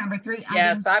 2, number 3?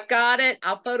 Yes, I've got it.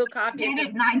 I'll photocopy Get it.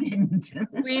 it and I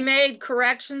didn't. We made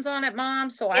corrections on it, Mom.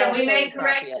 So Yeah, I we made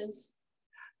corrections.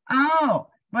 Oh,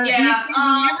 well, Yeah,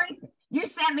 you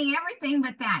sent me everything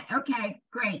but that. Okay,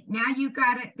 great. Now you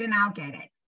got it, then I'll get it.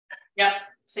 Yep.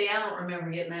 See, I don't remember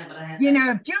getting that, but I have You that.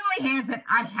 know, if Julie has it,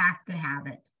 I have to have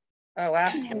it. Oh,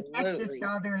 absolutely. That's just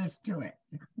all there is to it.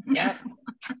 Yeah.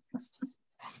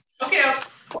 Okay,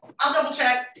 I'll double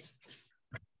check.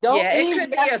 Yeah, it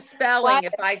could be a spelling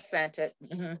if I sent it.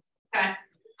 Okay.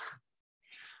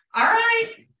 All right.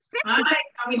 All right.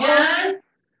 Are we done?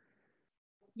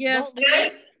 Yes.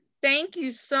 Good. Thank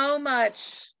you so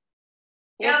much.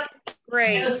 Yep.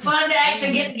 Great. It was fun to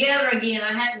actually get together again.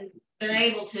 I hadn't been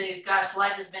able to. Gosh,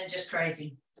 life has been just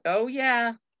crazy. Oh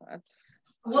yeah.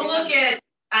 We'll look at,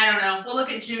 I don't know, we'll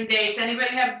look at June dates.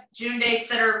 Anybody have June dates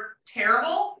that are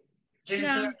terrible? June No.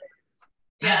 3rd.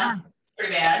 Yeah,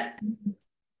 pretty bad.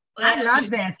 Well, I that's love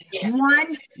just- this. yeah.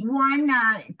 One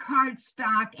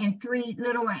cardstock and 3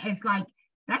 little ones. It's like,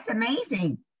 that's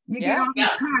amazing. You get all these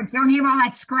Yeah. cards, don't have all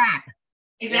that scrap.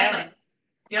 Exactly.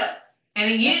 Yep.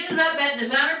 And it uses up that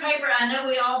designer paper I know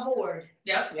we all hoard.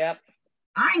 Yep. Yep.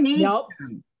 I need Yep.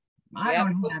 some. I Yep.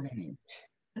 don't have any.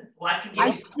 Well, I could give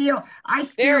you I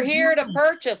still. They're here to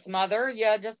purchase, Mother.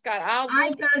 You just got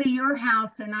I go to your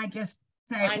house and I just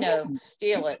say, I know, "Ooh,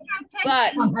 steal it. take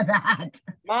But- some of that."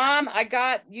 Mom,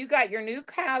 you got your new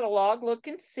catalog. Look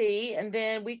and see, and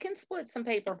then we can split some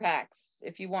paper packs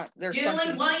if you want. There's Julie,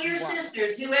 something one of your you want.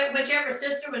 sisters, whichever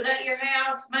sister was at your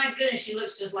house, my goodness, she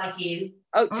looks just like you.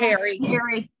 Oh, Oh, Terry.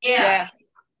 Terry. Yeah.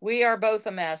 We are both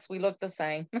a mess. We look the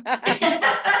same.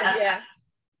 Yeah.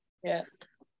 Yeah.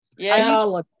 I Yeah.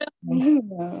 all look. Are you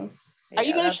going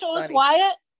to that's show us funny.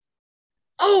 Wyatt?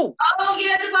 Oh, Oh,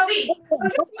 yeah, the puppy.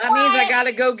 that means I got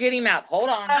to go get him out. Hold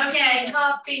on. Okay,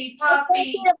 puppy.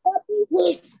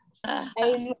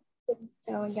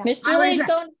 Miss Julie's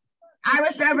going. I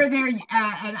was over there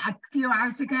a few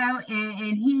hours ago,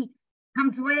 and he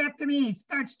comes way up to me. He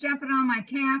starts jumping on my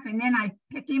calf, and then I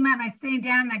pick him up. I sit him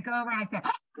down, and I go over, and I say,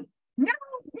 oh, no.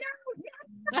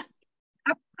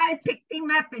 I picked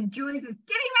him up, and Julie says,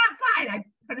 get him outside. I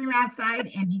put him outside,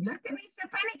 and he looked at me so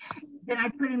funny. Then I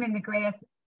put him in the grass,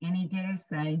 and he did his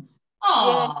thing.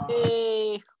 Oh,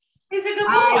 Yay. he's a good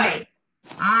boy.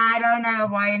 I don't know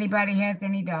why anybody has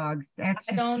any dogs. That's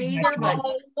I just don't too either, much but-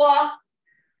 fun. Well,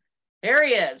 There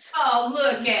he is. oh,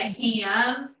 look at him.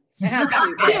 Yeah. Stop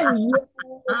it.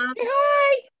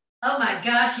 Hi. Oh my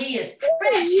gosh, he is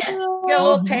precious. Get a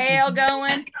little tail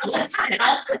going.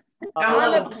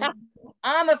 Oh.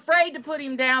 I'm afraid to put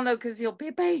him down though, because he'll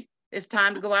pee. It's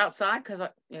time to go outside. Because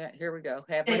yeah, here we go.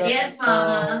 Have my Yes,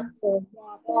 Mama.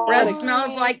 breath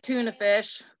smells like tuna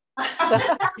fish,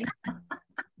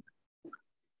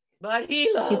 but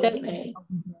he loves me.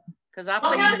 Because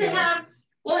I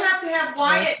We'll have to have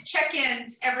Wyatt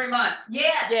check-ins every month.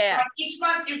 Yeah. Like each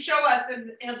month you show us,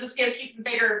 and he'll just get keep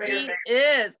bigger and bigger. and He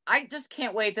bigger. is. I just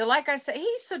can't wait. Though, like I said,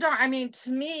 he's so darn. I mean,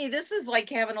 to me, this is like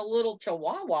having a little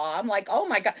chihuahua. I'm like, oh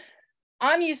my God.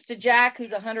 I'm used to Jack,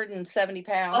 who's 170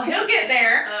 pounds. Well, he'll get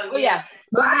there. Oh yeah.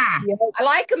 Ah, I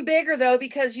like them bigger though,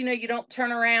 because you don't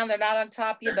turn around. They're not on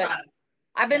top of you. But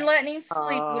I've been letting him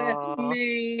sleep with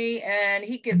me, and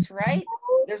he gets right.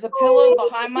 There's a pillow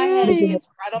behind my head. He gets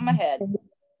right on my head.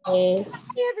 Hey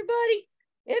everybody,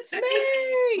 it's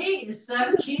me. He is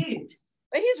so cute.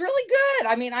 But he's really good.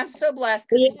 I mean, I'm so blessed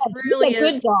because he really He's a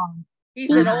good is. dog.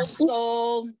 He's an old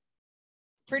soul,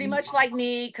 pretty much like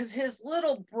me, because his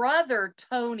little brother,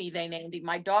 Tony, they named him,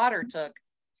 my daughter took.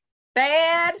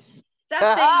 Bad.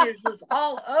 That thing is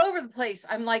all over the place.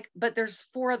 I'm like, but there's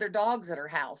 4 other dogs at her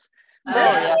house. This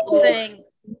little thing,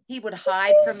 he would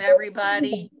hide from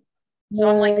everybody. So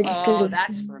I'm like, oh,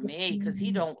 that's for me, because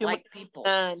he don't like people.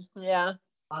 Yeah.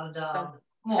 A lot of dog.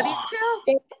 But he's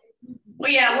chill.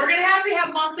 Well, yeah, we're gonna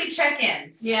have monthly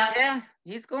check-ins. Yeah. Yeah,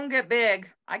 he's gonna get big.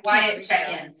 I can't Wyatt wait.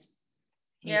 check-ins.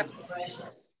 He Yep. is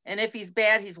precious. And if he's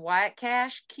bad, he's Wyatt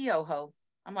Cash Keoho.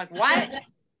 I'm like, Wyatt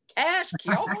Cash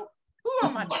Keoho? Who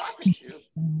am I talking to?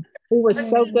 He was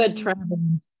so good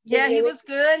traveling. Yeah, he was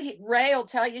good. Ray will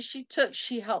tell you,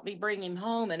 she helped me bring him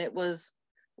home, and it was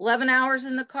 11 hours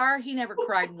in the car. He never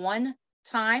cried one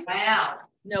time. Wow.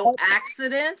 No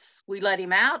accidents. We let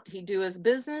him out. He'd do his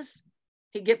business.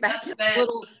 He'd get back to his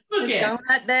little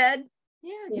donut bed.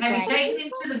 Yeah. Have you taken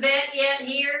him to the vet yet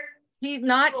here? He's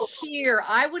not here.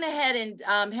 I went ahead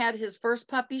and had his first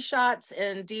puppy shots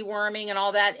and deworming and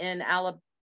all that in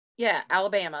Yeah,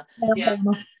 Alabama. Yeah.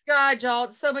 God, y'all,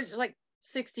 it's so much, like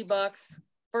 $60.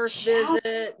 First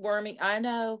visit, wormy. I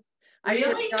know. I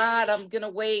said, Really? God, I'm gonna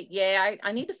wait. Yeah,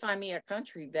 I need to find me a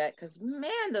country vet because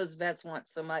man, those vets want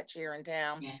so much here in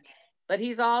town. Yeah. But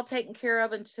he's all taken care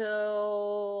of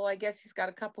until I guess he's got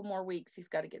a couple more weeks. He's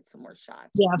got to get some more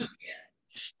shots. Yeah.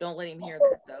 Shh, don't let him hear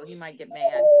that though. He might get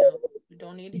mad. No, you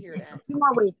don't need to hear that. 2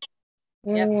 more weeks.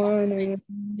 Yep.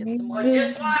 Get some more. Well,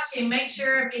 just watch him. Make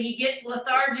sure if he gets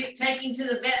lethargic, take him to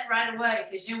the vet right away.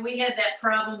 Because we had that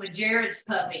problem with Jared's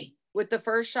puppy. With the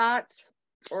first shots?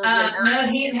 Or no,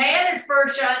 he had his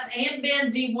first shots and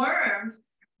been dewormed,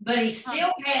 but he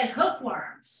still had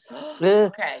hookworms.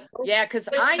 Okay. Yeah, because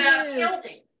I knew. Killed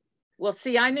him. Well,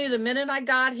 see, I knew the minute I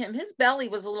got him, his belly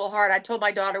was a little hard. I told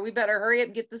my daughter, we better hurry up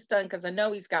and get this done because I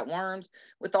know he's got worms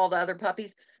with all the other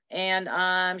puppies. And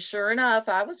sure enough,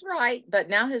 I was right. But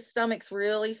now his stomach's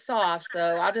really soft. So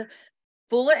I'll just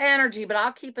full of energy, but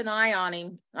I'll keep an eye on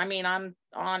him. I mean, I'm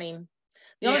on him.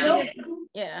 The only thing is,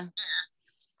 yeah.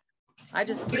 I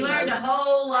just learned a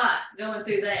whole lot going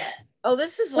through that. Oh,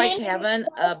 this is like having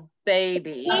a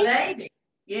baby. A baby.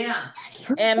 Yeah.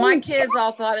 And my kids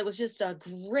all thought it was just a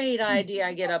great idea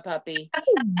I get a puppy. Not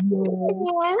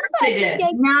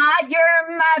your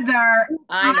mother.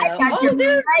 I know. Oh,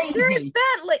 there's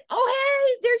Bentley. Oh,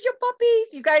 hey, there's your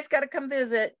puppies. You guys got to come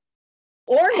visit.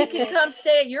 Or he can come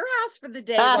stay at your house for the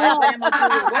day while Grandma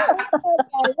do work.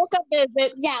 We'll come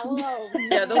visit. Yeah,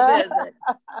 yeah, they'll visit.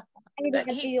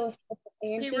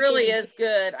 He really is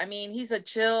good. I mean, he's a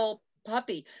chill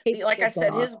puppy. Like I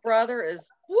said, his brother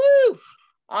is woo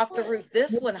off the roof.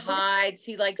 This one hides.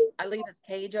 I leave his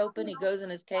cage open. He goes in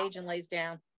his cage and lays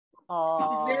down.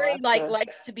 Oh, he's very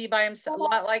likes to be by himself, a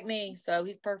lot like me. So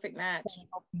he's perfect match.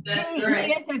 That's great.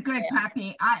 He is a good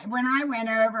puppy. When I went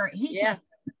over, he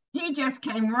just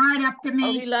came right up to me.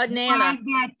 Oh, he loved Nana. Wagged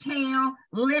that tail,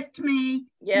 licked me,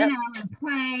 and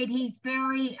played. He's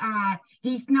very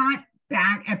he's not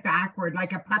backward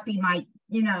like a puppy might,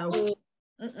 Not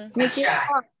shy.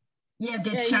 Yeah,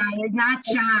 get shy. He's not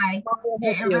shy.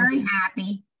 They're very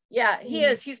happy. Yeah, he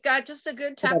is. He's got just a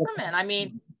good temperament. I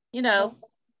mean, But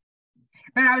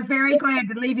I was very glad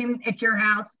to leave him at your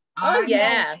house. Oh,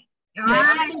 yeah.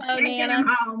 I taking him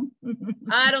home.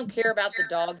 I don't care about the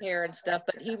dog hair and stuff,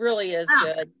 but he really is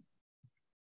good.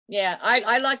 Yeah,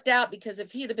 I lucked out because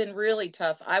if he'd have been really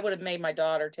tough, I would have made my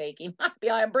daughter take him. I'd be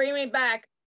like, bring me back.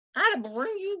 I'd have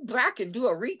bring you back and do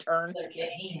a return.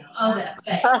 Oh, that's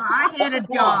sad. I had a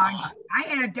dog. I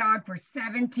had a dog for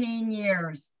 17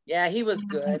 years. Yeah, he was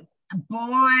good.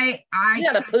 Boy, he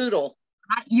had a poodle.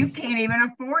 You can't even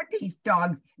afford these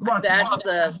dogs. Look, that's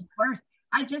the worst.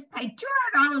 I just paid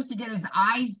 $200 to get his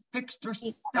eyes fixed or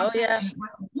something. Oh, yeah.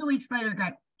 2 weeks later,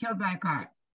 got killed by a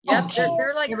car. Yep,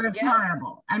 they're like, it was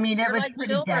horrible. I mean, it was like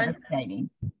pretty devastating.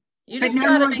 You just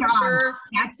gotta make sure.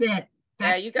 That's it.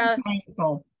 That's you got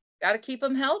painful. Got to keep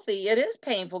them healthy. It is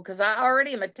painful because I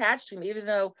already am attached to him, even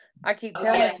though I keep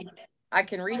telling him I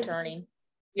can return him.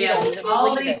 Yeah,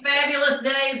 all these fabulous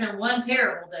days and one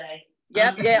terrible day.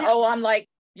 Yep, yeah. Oh, I'm like,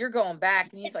 you're going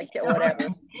back. And he's like, yeah,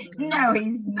 whatever. No,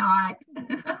 he's not.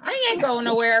 He ain't going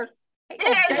nowhere. He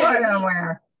ain't going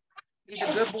nowhere. He's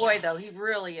a good boy, though. He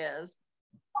really is.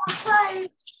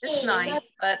 It's nice.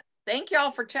 But thank y'all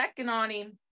for checking on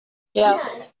him. Yeah.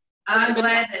 I'm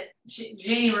glad that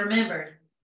Jeannie remembered.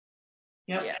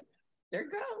 Yep. Yeah. There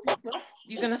you go. Well,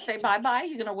 you gonna say bye-bye?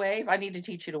 You gonna wave? I need to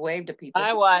teach you to wave to people.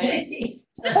 Bye. Bye.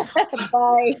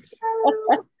 All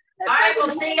right,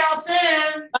 we'll see y'all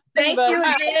soon. Thank you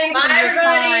again. Bye,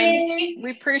 everybody.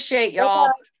 We appreciate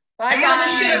y'all.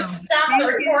 Bye. Stop the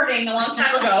recording a long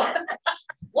time ago.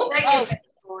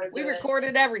 We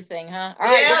recorded everything, huh? All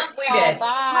right. Yeah, we did.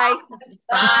 Bye.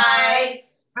 Bye.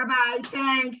 Bye-bye.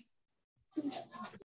 Thanks.